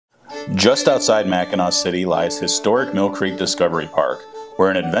Just outside Mackinac City lies historic Mill Creek Discovery Park, where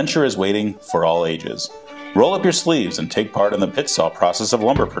an adventure is waiting for all ages. Roll up your sleeves and take part in the pit saw process of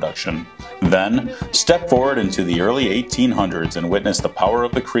lumber production. Then, step forward into the early 1800s and witness the power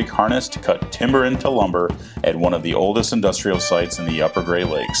of the creek harness to cut timber into lumber at one of the oldest industrial sites in the Upper Great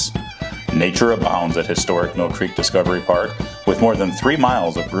Lakes. Nature abounds at historic Mill Creek Discovery Park, with more than 3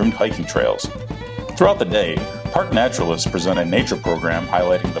 miles of groomed hiking trails. Throughout the day, park naturalists present a nature program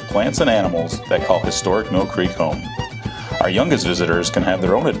highlighting the plants and animals that call historic Mill Creek home. Our youngest visitors can have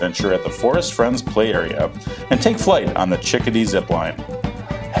their own adventure at the Forest Friends play area and take flight on the Chickadee zipline.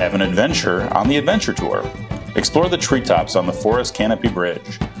 Have an adventure on the Adventure Tour. Explore the treetops on the Forest Canopy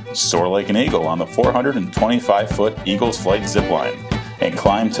Bridge. Soar like an eagle on the 425-foot Eagles Flight zipline. And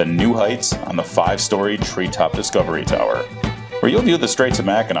climb to new heights on the 5-story Treetop Discovery Tower, where you'll view the Straits of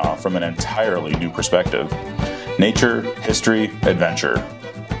Mackinac from an entirely new perspective. Nature, history, adventure.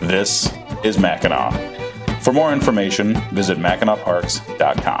 This is Mackinac. For more information, visit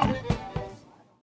MackinacParks.com.